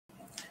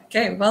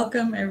Okay,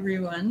 welcome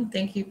everyone.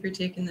 Thank you for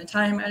taking the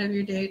time out of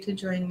your day to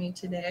join me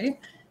today.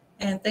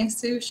 And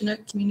thanks to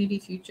Chinook Community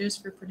Futures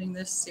for putting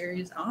this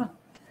series on.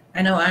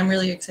 I know I'm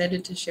really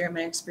excited to share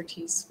my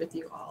expertise with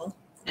you all.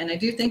 And I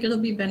do think it'll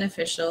be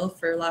beneficial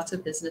for lots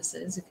of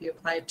businesses if you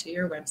apply it to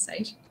your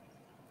website.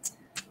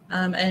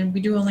 And we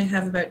do only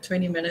have about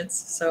 20 minutes,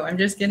 so I'm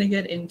just gonna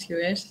get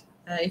into it.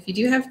 If you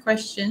do have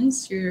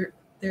questions,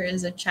 there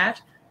is a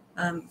chat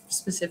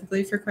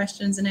specifically for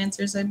questions and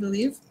answers, I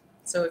believe.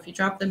 So if you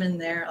drop them in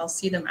there, I'll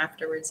see them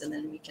afterwards, and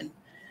then we can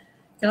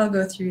all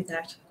go through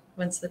that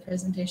once the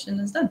presentation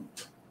is done.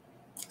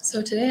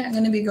 So today I'm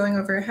going to be going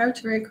over how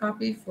to write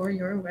copy for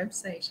your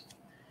website.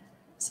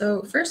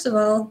 So first of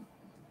all,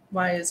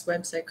 why is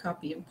website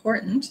copy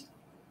important?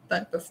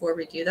 But before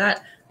we do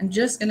that, I'm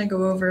just going to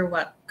go over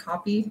what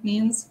copy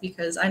means,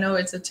 because I know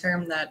it's a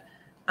term that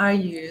I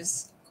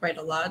use quite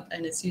a lot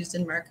and it's used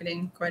in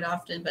marketing quite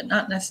often, but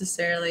not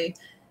necessarily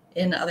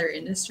in other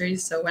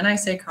industries. So when I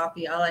say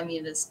copy, all I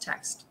mean is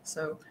text.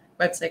 So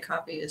website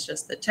copy is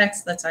just the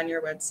text that's on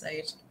your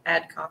website.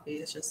 Ad copy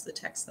is just the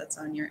text that's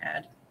on your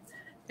ad,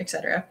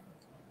 etc.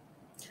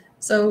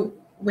 So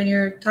when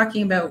you're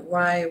talking about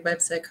why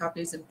website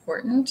copy is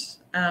important,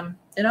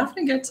 it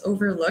often gets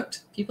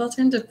overlooked. People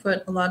tend to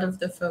put a lot of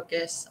the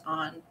focus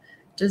on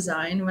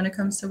design when it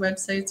comes to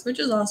websites, which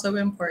is also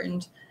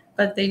important,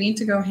 but they need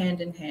to go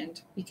hand in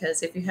hand,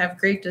 because if you have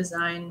great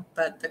design,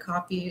 but the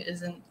copy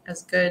isn't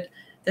as good,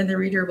 then the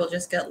reader will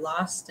just get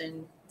lost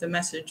and the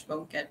message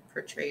won't get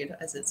portrayed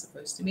as it's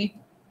supposed to be.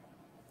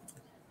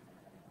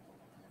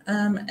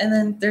 And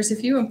then there's a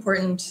few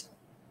important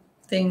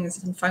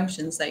things and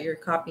functions that your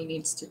copy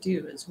needs to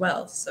do as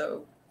well.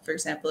 So, for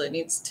example, it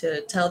needs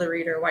to tell the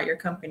reader what your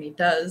company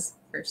does,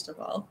 first of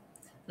all.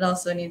 It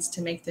also needs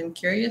to make them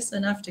curious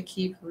enough to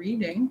keep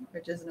reading,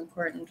 which is an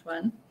important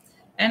one.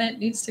 And it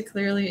needs to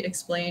clearly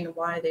explain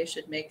why they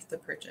should make the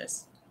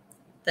purchase.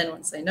 Then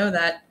once they know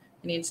that,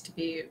 it needs to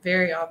be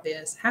very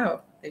obvious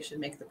how they should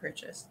make the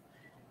purchase.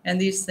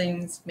 And these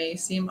things may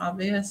seem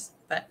obvious,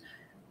 but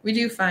we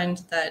do find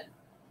that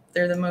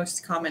they're the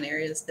most common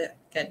areas that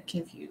get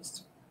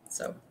confused.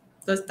 So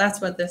that's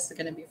what this is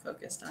going to be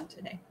focused on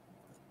today.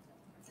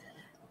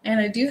 And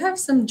I do have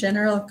some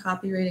general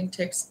copywriting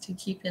tips to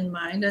keep in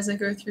mind as I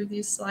go through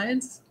these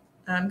slides.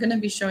 I'm going to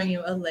be showing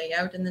you a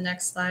layout in the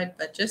next slide,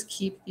 but just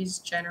keep these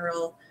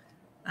general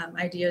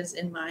ideas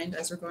in mind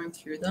as we're going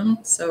through them.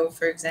 So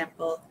for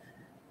example,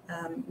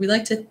 we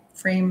like to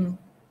frame,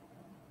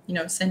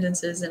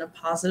 sentences in a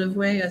positive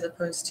way as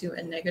opposed to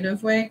a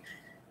negative way.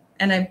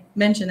 And I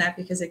mention that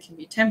because it can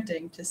be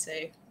tempting to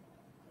say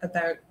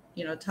about,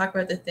 talk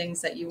about the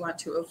things that you want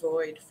to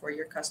avoid for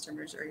your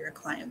customers or your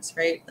clients,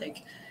 right?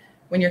 Like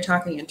when you're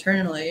talking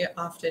internally,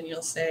 often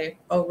you'll say,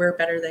 oh, we're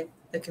better than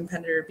the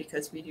competitor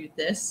because we do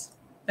this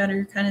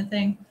better, kind of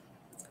thing.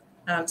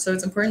 So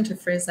it's important to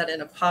phrase that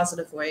in a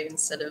positive way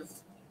instead of,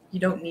 you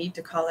don't need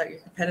to call out your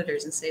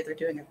competitors and say they're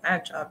doing a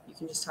bad job. You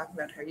can just talk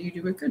about how you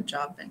do a good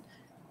job and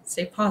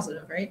stay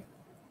positive, right?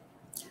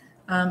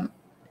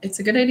 It's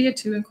a good idea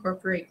to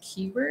incorporate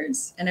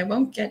keywords, and I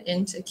won't get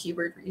into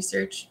keyword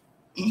research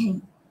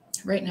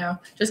right now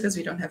just because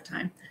we don't have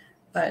time,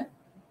 but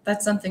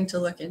that's something to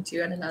look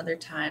into at another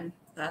time,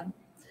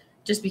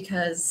 just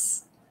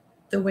because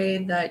the way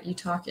that you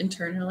talk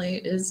internally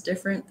is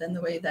different than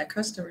the way that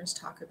customers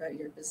talk about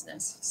your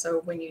business.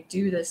 So when you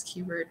do this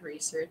keyword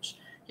research,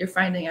 you're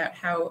finding out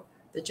how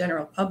the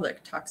general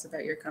public talks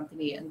about your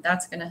company, and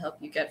that's going to help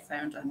you get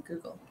found on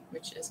Google,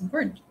 which is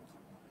important.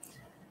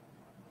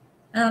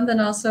 And then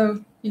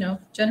also,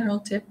 general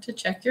tip to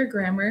check your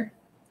grammar.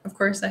 Of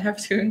course, I have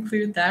to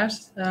include that.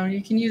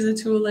 You can use a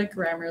tool like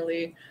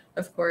Grammarly,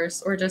 of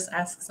course, or just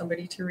ask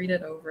somebody to read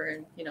it over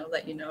and,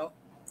 let you know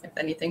if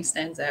anything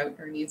stands out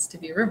or needs to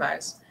be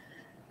revised.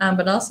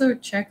 But also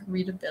check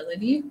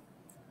readability.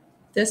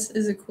 This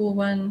is a cool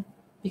one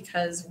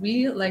because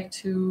we like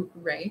to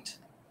write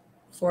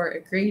for a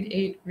grade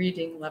 8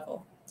 reading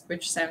level,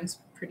 which sounds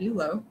pretty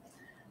low.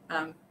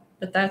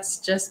 But that's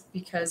just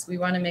because we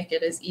want to make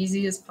it as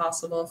easy as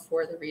possible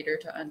for the reader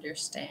to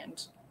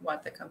understand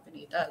what the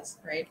company does,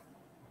 right?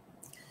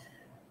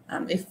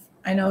 If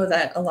I know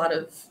that a lot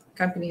of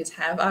companies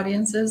have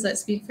audiences that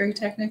speak very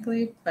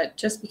technically, but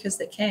just because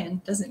they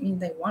can doesn't mean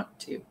they want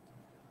to,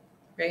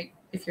 right?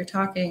 If you're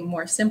talking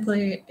more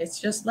simply, it's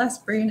just less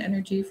brain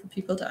energy for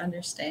people to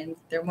understand.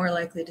 They're more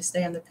likely to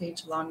stay on the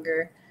page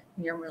longer,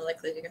 and you're more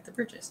likely to get the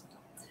purchase.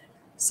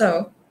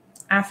 So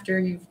after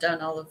you've done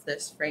all of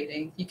this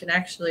writing, you can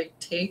actually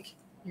take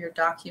your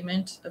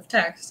document of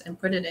text and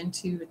put it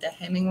into the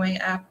Hemingway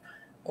app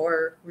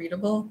or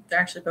Readable. They're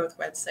actually both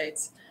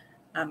websites.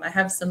 I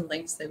have some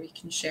links that we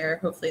can share.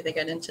 Hopefully they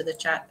get into the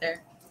chat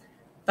there.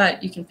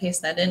 But you can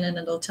paste that in and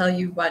it'll tell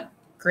you what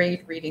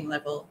grade reading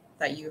level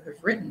that you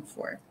have written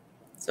for.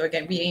 So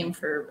again, we aim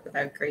for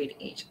about grade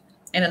 8.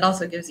 And it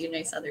also gives you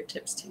nice other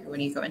tips too when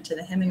you go into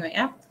the Hemingway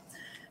app.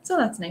 So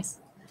that's nice.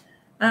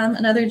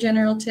 Another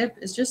general tip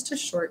is just to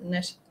shorten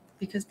it,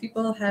 because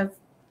people have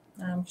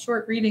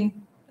short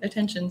reading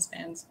attention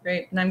spans,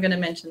 right? And I'm going to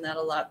mention that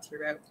a lot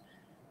throughout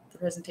the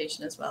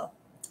presentation as well.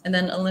 And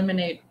then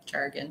eliminate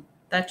jargon.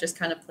 That just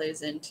kind of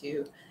plays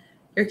into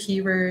your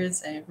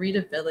keywords and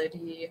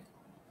readability.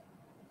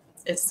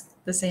 It's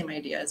the same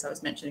idea as I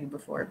was mentioning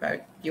before about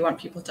you want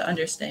people to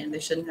understand. They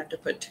shouldn't have to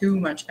put too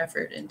much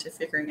effort into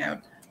figuring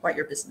out what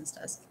your business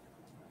does.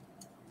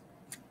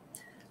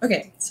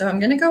 Okay, so I'm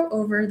going to go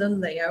over the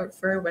layout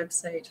for a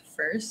website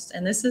first,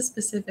 and this is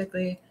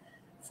specifically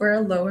for a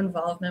low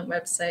involvement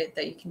website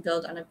that you can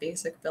build on a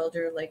basic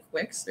builder like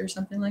Wix or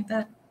something like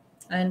that.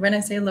 And when I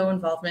say low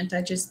involvement,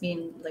 I just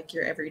mean like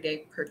your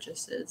everyday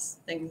purchases,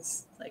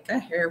 things like a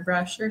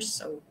hairbrush or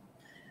soap,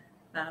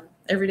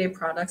 everyday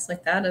products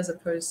like that, as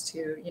opposed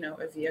to,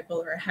 a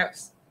vehicle or a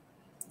house.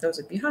 Those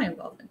would be high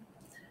involvement.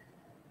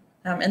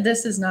 And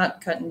this is not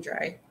cut and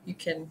dry. You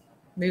can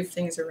move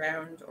things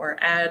around or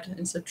add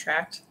and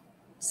subtract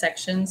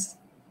sections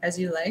as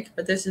you like,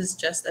 but this is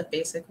just a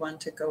basic one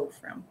to go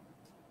from.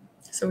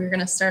 So we're going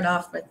to start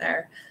off with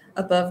our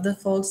above the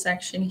fold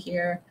section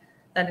here.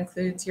 That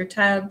includes your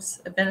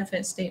tabs, a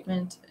benefit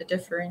statement, a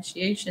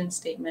differentiation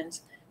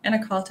statement, and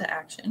a call to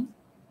action.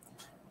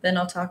 Then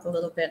I'll talk a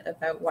little bit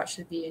about what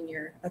should be in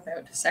your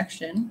about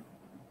section,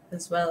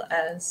 as well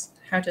as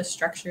how to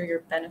structure your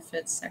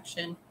benefits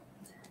section.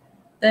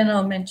 Then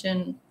I'll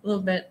mention a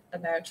little bit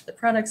about the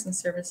products and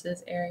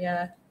services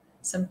area,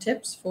 some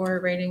tips for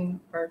rating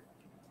or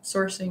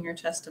sourcing your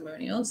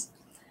testimonials,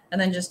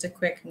 and then just a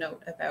quick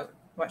note about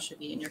what should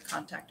be in your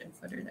contact and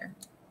footer there.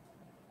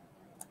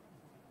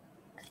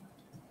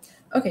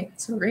 Okay,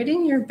 so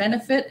rating your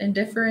benefit and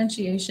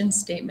differentiation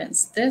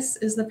statements. This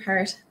is the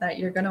part that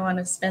you're going to want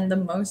to spend the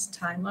most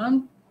time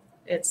on.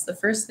 It's the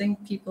first thing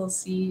people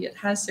see. It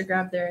has to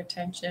grab their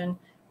attention.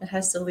 It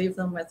has to leave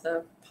them with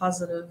a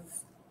positive,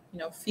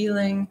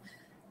 feeling.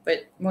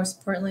 But most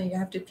importantly, you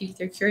have to pique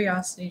their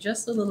curiosity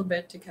just a little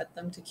bit to get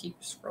them to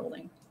keep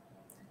scrolling.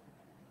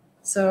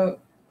 So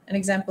an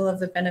example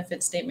of the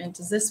benefit statement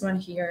is this one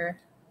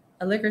here,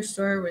 a liquor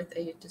store with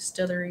a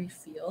distillery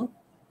feel.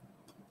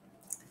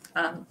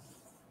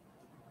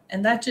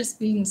 And that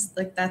just means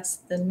like that's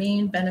the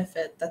main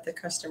benefit that the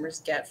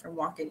customers get from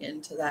walking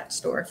into that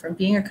store. From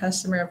being a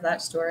customer of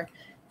that store,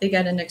 they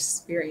get an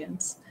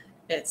experience.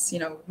 It's,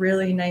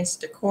 really nice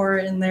decor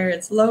in there.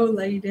 It's low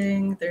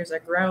lighting. There's a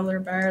growler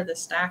bar. The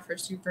staff are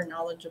super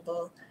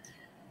knowledgeable.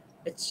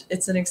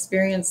 It's an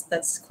experience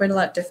that's quite a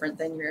lot different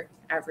than your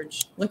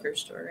average liquor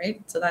store,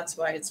 right? So that's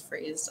why it's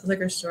phrased a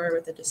liquor store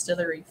with a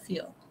distillery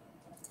feel.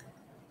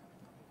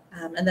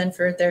 And then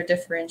for their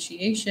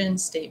differentiation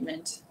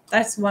statement,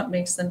 that's what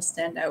makes them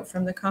stand out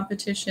from the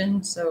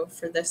competition. So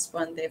for this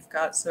one, they've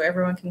got so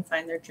everyone can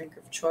find their drink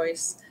of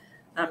choice.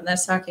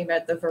 That's talking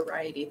about the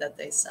variety that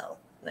they sell.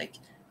 Like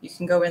you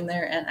can go in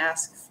there and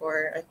ask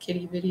for a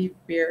kitty bitty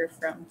beer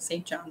from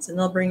St. John's and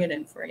they'll bring it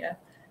in for you.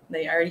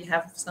 They already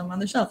have some on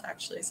the shelf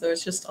actually. So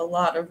it's just a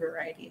lot of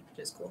variety, which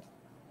is cool.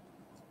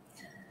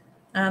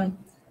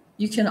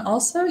 You can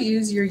also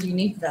use your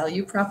unique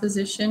value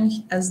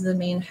proposition as the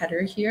main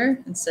header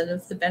here instead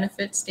of the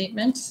benefit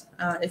statement.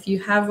 If you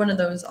have one of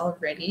those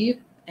already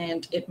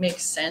and it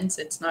makes sense,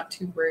 it's not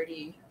too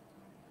wordy,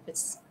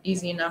 it's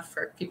easy enough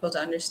for people to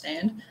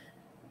understand,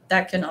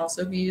 that can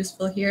also be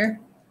useful here.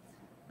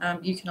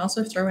 You can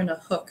also throw in a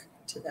hook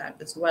to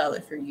that as well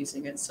if you're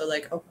using it. So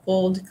like a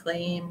bold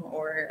claim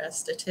or a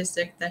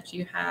statistic that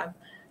you have,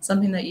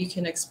 something that you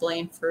can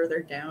explain further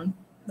down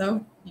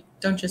though. You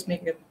don't just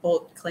make a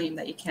bold claim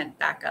that you can't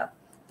back up,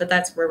 but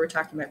that's where we're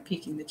talking about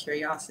piquing the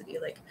curiosity.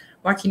 Like,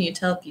 what can you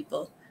tell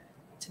people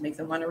to make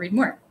them want to read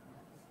more?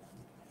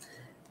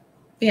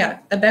 But yeah,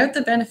 about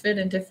the benefit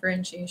and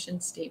differentiation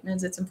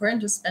statements, it's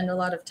important to spend a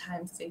lot of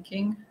time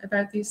thinking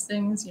about these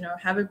things.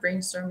 Have a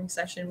brainstorming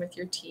session with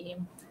your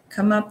team,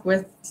 come up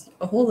with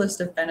a whole list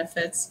of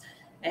benefits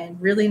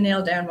and really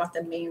nail down what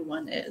the main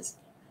one is.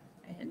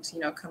 And,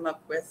 come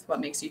up with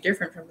what makes you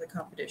different from the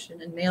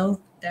competition and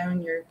nail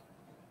down your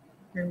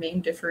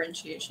main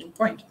differentiation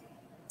point.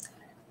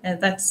 And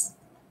that's,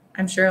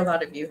 I'm sure a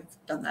lot of you have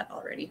done that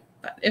already,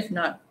 but if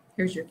not,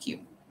 here's your cue.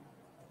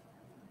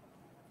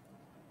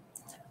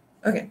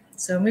 Okay,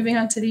 so moving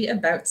on to the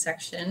about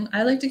section.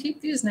 I like to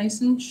keep these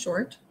nice and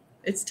short.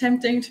 It's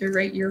tempting to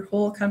write your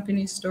whole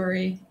company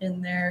story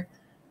in there,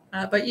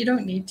 but you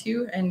don't need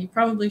to, and you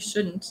probably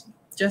shouldn't,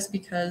 just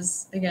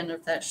because, again,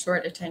 of that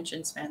short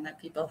attention span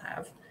that people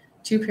have.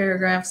 2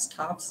 paragraphs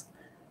tops.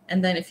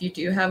 And then if you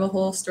do have a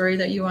whole story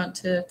that you want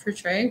to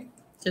portray,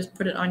 just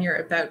put it on your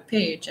about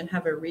page and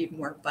have a read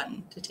more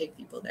button to take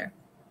people there.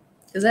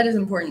 Because that is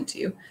important to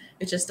you.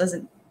 It just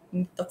doesn't,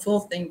 the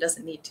full thing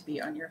doesn't need to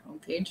be on your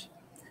homepage.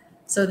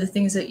 So the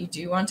things that you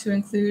do want to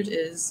include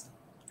is,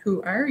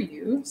 who are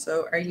you?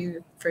 So are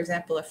you, for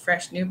example, a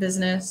fresh new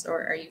business,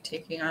 or are you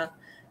taking on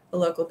a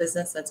local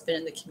business that's been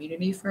in the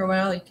community for a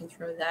while? You can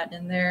throw that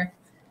in there.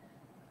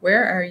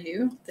 Where are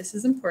you? This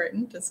is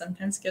important. It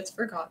sometimes gets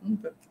forgotten,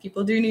 but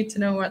people do need to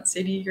know what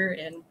city you're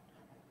in.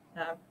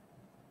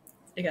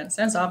 Again, it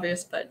sounds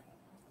obvious, but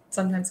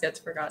sometimes gets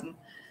forgotten.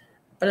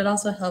 But it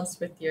also helps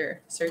with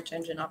your search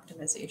engine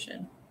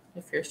optimization.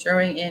 If you're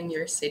throwing in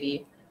your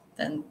city,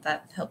 then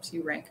that helps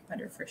you rank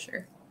better for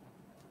sure.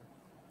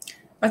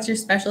 What's your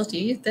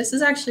specialty? This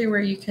is actually where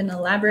you can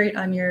elaborate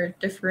on your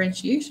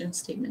differentiation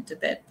statement a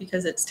bit,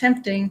 because it's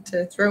tempting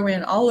to throw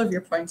in all of your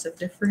points of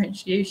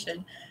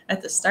differentiation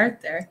at the start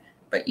there,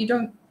 but you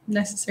don't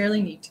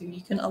necessarily need to.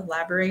 You can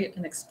elaborate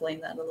and explain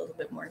that a little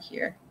bit more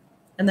here.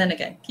 And then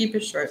again, keep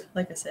it short.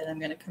 Like I said, I'm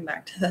going to come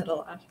back to that a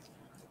lot.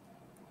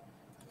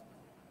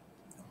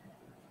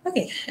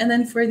 Okay, and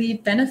then for the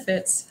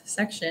benefits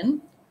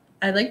section,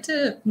 I like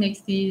to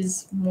make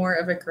these more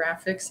of a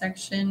graphic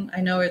section.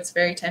 I know it's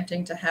very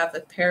tempting to have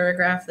a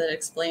paragraph that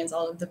explains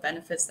all of the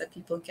benefits that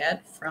people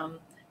get from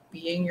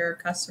being your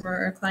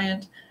customer or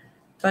client,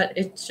 but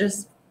it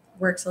just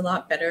works a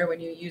lot better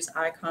when you use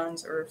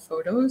icons or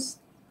photos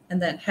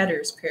and then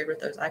headers paired with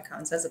those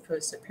icons as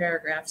opposed to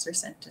paragraphs or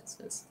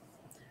sentences.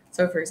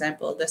 So for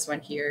example, this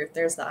one here,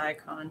 there's the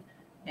icon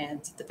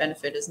and the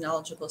benefit is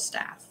knowledgeable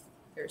staff.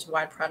 There's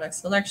wide product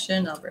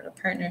selection, Alberta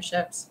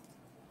partnerships.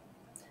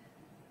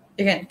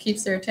 Again,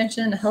 keeps their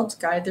attention, helps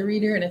guide the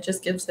reader, and it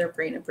just gives their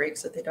brain a break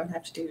so they don't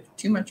have to do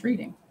too much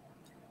reading.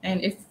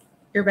 And if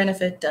your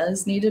benefit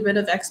does need a bit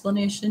of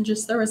explanation,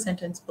 just throw a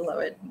sentence below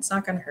it. It's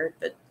not going to hurt,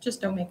 but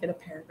just don't make it a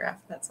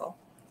paragraph, that's all.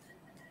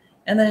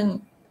 And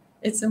then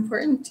it's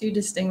important to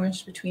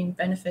distinguish between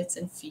benefits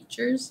and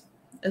features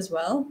as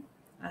well.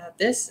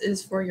 This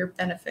is for your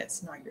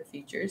benefits, not your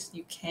features.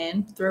 You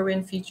can throw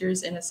in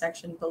features in a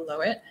section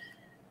below it.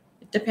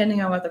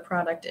 Depending on what the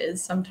product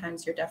is,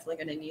 sometimes you're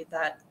definitely going to need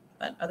that,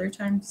 but other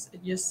times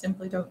you just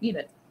simply don't need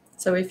it.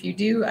 So if you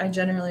do, I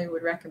generally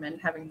would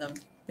recommend having them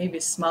maybe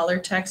smaller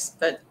text,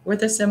 but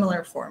with a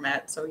similar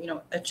format. So,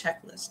 a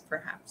checklist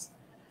perhaps,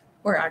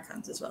 or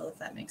icons as well, if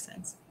that makes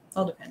sense.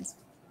 All depends.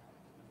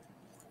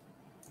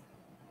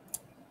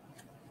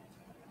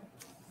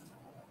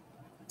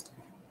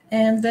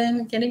 And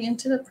then getting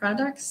into the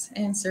products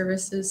and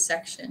services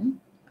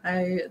section,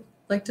 I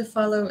like to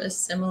follow a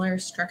similar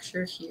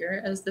structure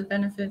here as the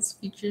benefits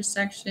features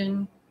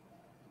section.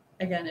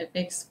 Again, it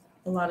makes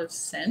a lot of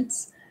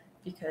sense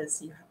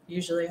because you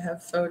usually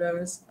have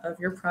photos of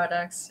your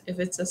products. If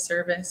it's a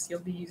service, you'll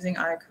be using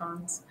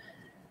icons,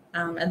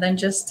 and then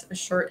just a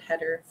short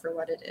header for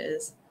what it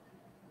is.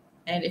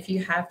 And if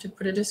you have to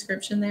put a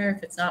description there,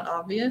 if it's not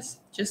obvious,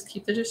 just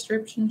keep the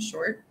description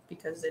short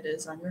because it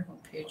is on your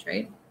homepage,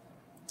 right?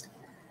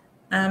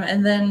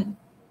 And then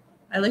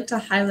I like to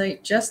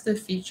highlight just the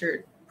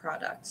featured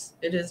products.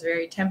 It is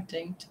very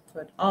tempting to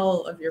put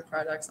all of your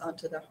products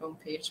onto the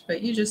homepage,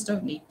 but you just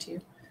don't need to.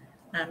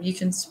 You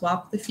can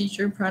swap the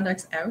featured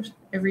products out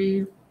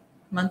every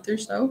month or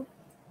so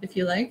if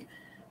you like,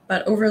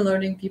 but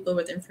overloading people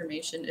with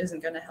information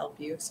isn't going to help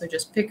you. So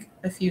just pick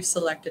a few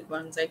selected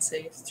ones, I'd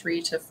say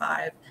 3 to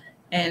 5.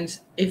 And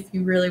if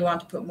you really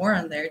want to put more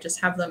on there, just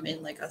have them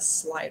in like a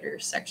slider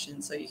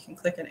section so you can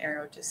click an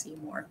arrow to see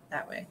more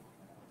that way.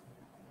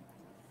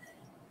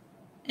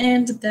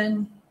 And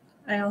then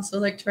I also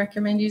like to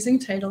recommend using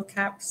title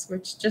caps,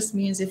 which just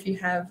means if you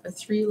have a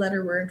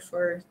 3-letter word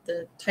for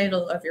the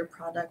title of your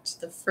product,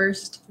 the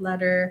first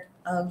letter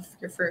of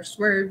your first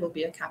word will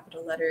be a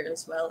capital letter,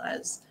 as well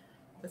as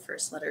the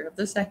first letter of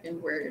the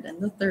second word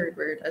and the third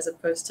word, as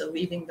opposed to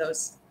leaving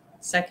those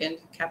second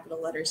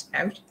capital letters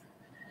out.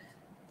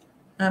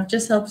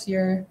 Just helps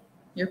your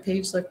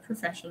page look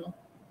professional.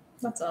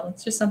 That's all.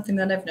 It's just something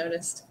that I've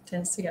noticed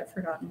tends to get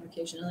forgotten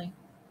occasionally.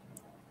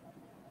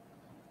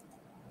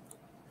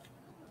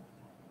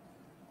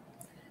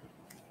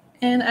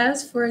 And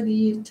as for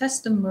the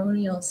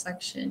testimonial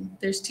section,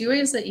 there's 2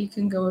 ways that you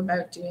can go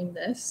about doing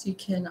this. You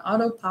can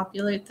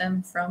auto-populate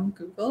them from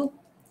Google,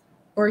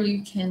 or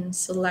you can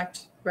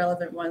select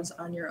relevant ones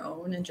on your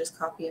own and just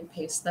copy and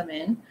paste them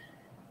in.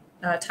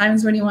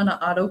 Times when you want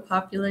to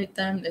auto-populate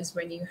them is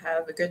when you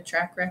have a good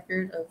track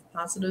record of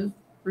positive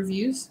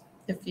reviews.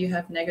 If you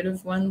have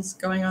negative ones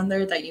going on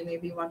there that you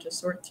maybe want to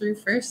sort through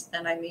first,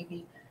 then I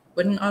maybe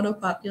wouldn't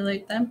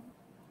auto-populate them.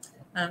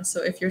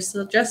 So if you're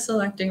still just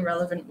selecting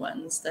relevant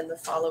ones, then the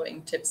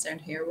following tips down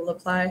here will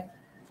apply.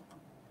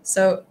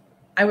 So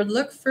I would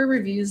look for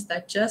reviews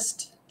that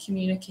just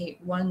communicate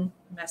one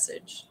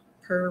message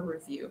per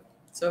review.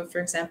 So for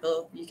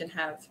example, you can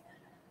have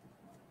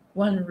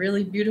one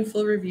really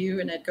beautiful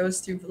review and it goes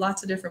through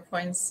lots of different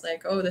points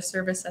like, oh, the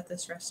service at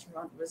this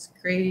restaurant was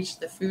great,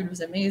 the food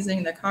was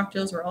amazing, the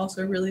cocktails were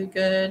also really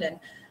good, and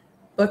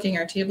booking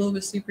our table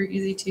was super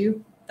easy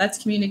too.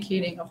 That's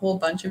communicating a whole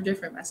bunch of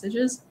different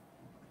messages.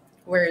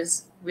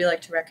 Whereas we like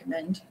to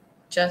recommend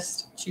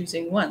just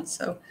choosing one.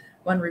 So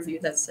one review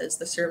that says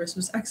the service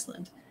was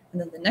excellent, and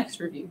then the next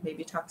review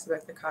maybe talks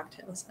about the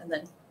cocktails, and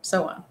then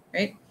so on,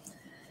 right?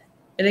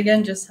 It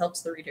again just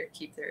helps the reader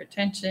keep their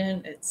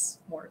attention. It's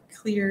more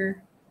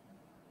clear,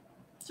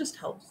 it just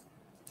helps.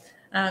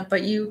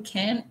 But you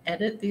can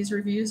edit these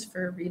reviews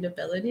for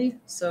readability.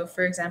 So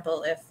for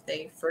example, if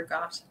they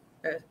forgot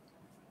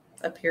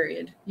a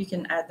period, you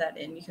can add that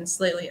in. You can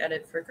slightly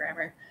edit for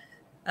grammar,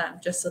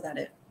 just so that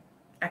it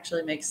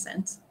actually makes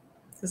sense,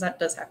 because that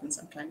does happen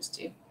sometimes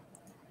too.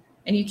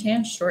 And you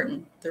can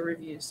shorten the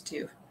reviews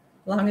too,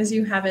 as long as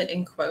you have it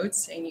in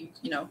quotes and you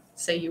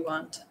say you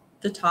want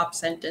the top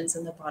sentence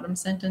and the bottom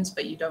sentence,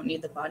 but you don't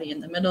need the body in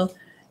the middle.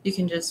 you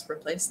can just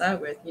replace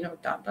that with,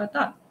 dot, dot,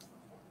 dot.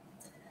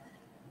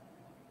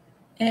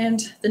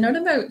 And the note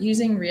about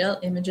using real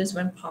images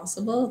when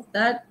possible,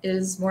 that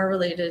is more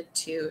related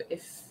to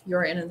if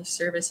you're in the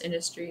service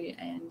industry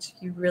and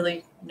you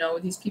really know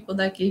these people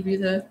that gave you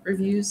the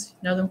reviews,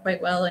 know them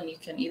quite well, and you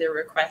can either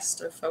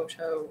request a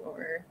photo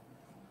or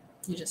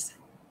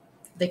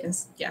they can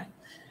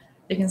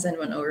send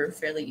one over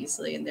fairly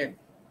easily, and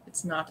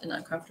it's not an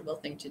uncomfortable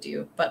thing to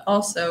do. But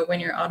also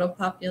when you're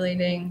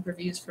auto-populating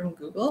reviews from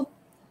Google,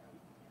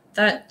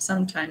 that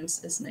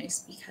sometimes is nice,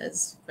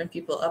 because when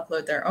people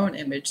upload their own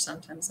image,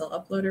 sometimes they'll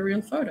upload a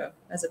real photo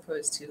as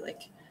opposed to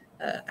like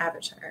an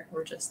avatar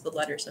or just the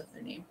letters of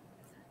their name.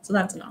 So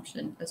that's an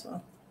option as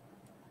well.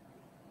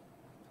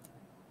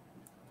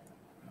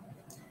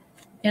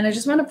 And I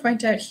just want to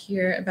point out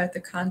here about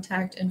the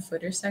contact and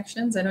footer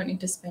sections. I don't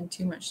need to spend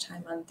too much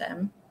time on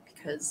them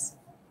because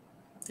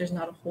there's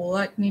not a whole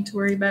lot you need to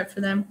worry about for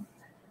them.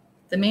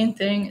 The main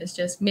thing is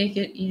just make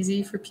it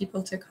easy for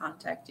people to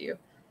contact you.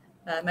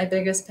 My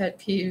biggest pet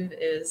peeve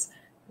is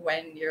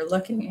when you're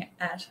looking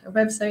at a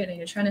website and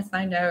you're trying to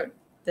find out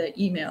the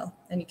email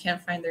and you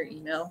can't find their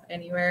email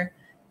anywhere.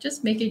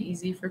 Just make it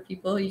easy for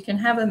people. You can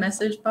have a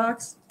message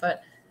box,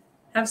 but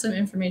have some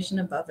information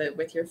above it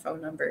with your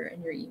phone number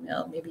and your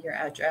email, maybe your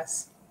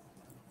address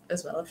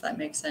as well, if that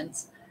makes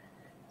sense.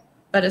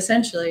 But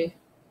essentially,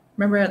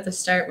 remember at the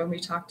start when we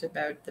talked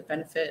about the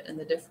benefit and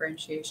the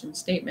differentiation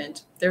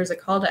statement, there's a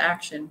call to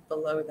action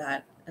below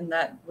that, and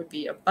that would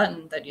be a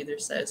button that either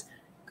says,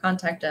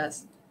 contact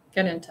us,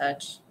 get in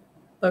touch,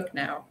 book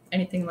now,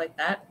 anything like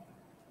that.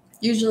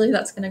 Usually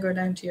that's going to go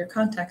down to your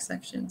contact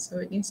section, so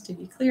it needs to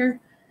be clear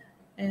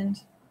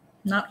and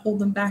not hold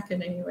them back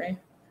in any way.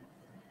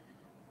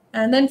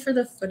 And then for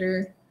the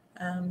footer,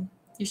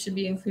 you should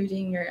be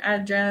including your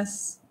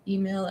address,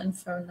 email, and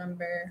phone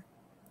number.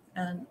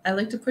 I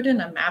like to put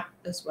in a map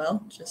as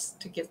well, just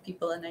to give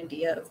people an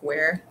idea of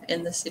where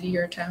in the city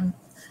or town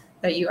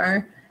that you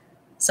are.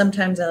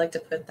 Sometimes I like to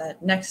put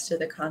that next to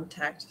the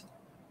contact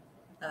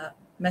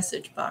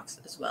message box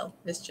as well.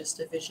 It's just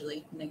a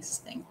visually nice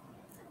thing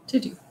to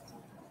do.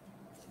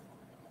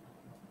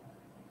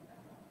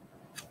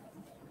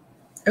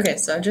 Okay,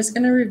 so I'm just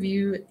going to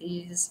review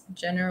these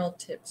general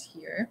tips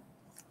here.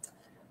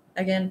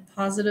 Again,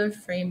 positive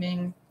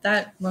framing,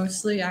 that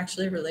mostly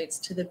actually relates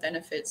to the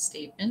benefit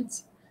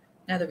statements.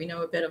 Now that we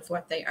know a bit of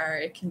what they are,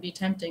 it can be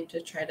tempting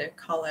to try to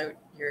call out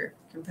your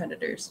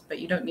competitors, but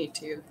you don't need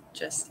to.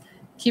 Just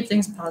keep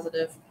things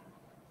positive.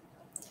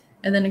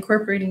 And then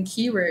incorporating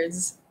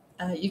keywords.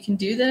 You can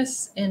do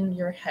this in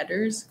your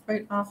headers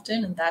quite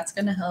often, and that's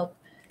going to help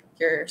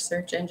your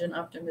search engine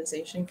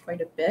optimization quite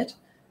a bit.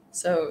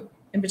 So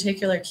in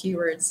particular,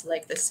 keywords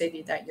like the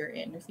city that you're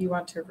in. If you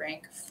want to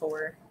rank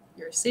for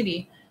your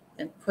city,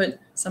 then put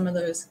some of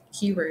those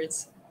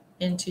keywords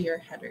into your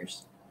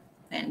headers.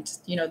 And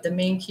the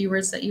main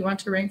keywords that you want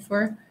to rank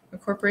for,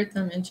 incorporate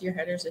them into your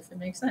headers if it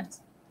makes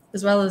sense,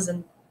 as well as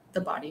in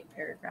the body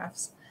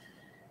paragraphs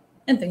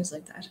and things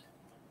like that.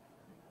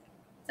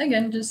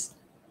 Again, just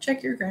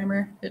check your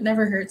grammar. It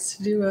never hurts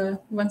to do a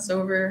once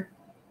over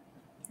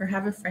or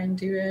have a friend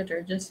do it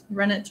or just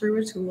run it through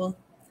a tool.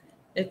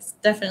 It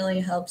definitely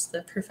helps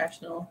the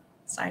professional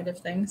side of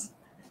things.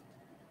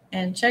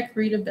 And check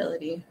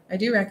readability. I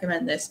do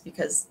recommend this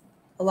because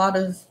a lot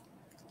of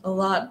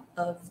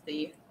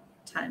the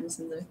times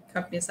in the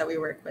companies that we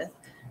work with,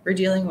 we're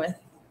dealing with,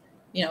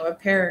 a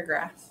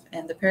paragraph,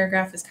 and the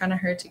paragraph is kind of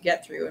hard to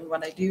get through. And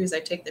what I do is I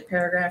take the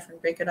paragraph and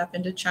break it up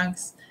into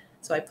chunks.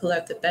 So I pull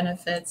out the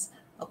benefits,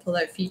 I'll pull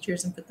out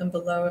features and put them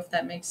below, if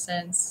that makes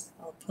sense.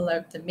 I'll pull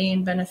out the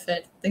main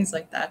benefit, things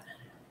like that.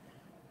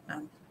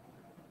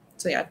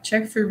 So yeah,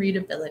 check for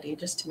readability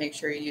just to make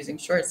sure you're using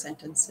short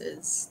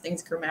sentences,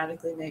 things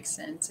grammatically make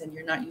sense, and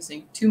you're not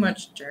using too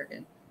much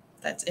jargon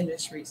that's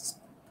industry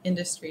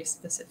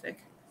specific.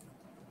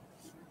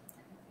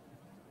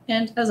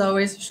 And as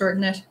always,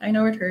 shorten it. I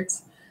know it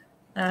hurts.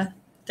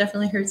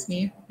 Definitely hurts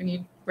me when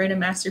you write a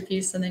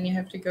masterpiece and then you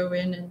have to go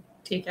in and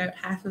take out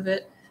half of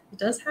it. It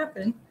does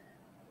happen.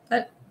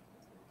 But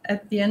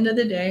at the end of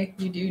the day,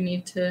 you do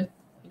need to,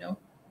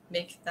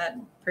 make that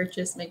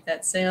purchase, make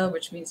that sale,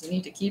 which means you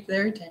need to keep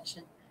their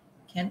attention.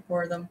 You can't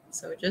bore them.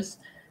 So just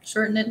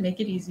shorten it, make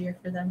it easier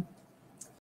for them.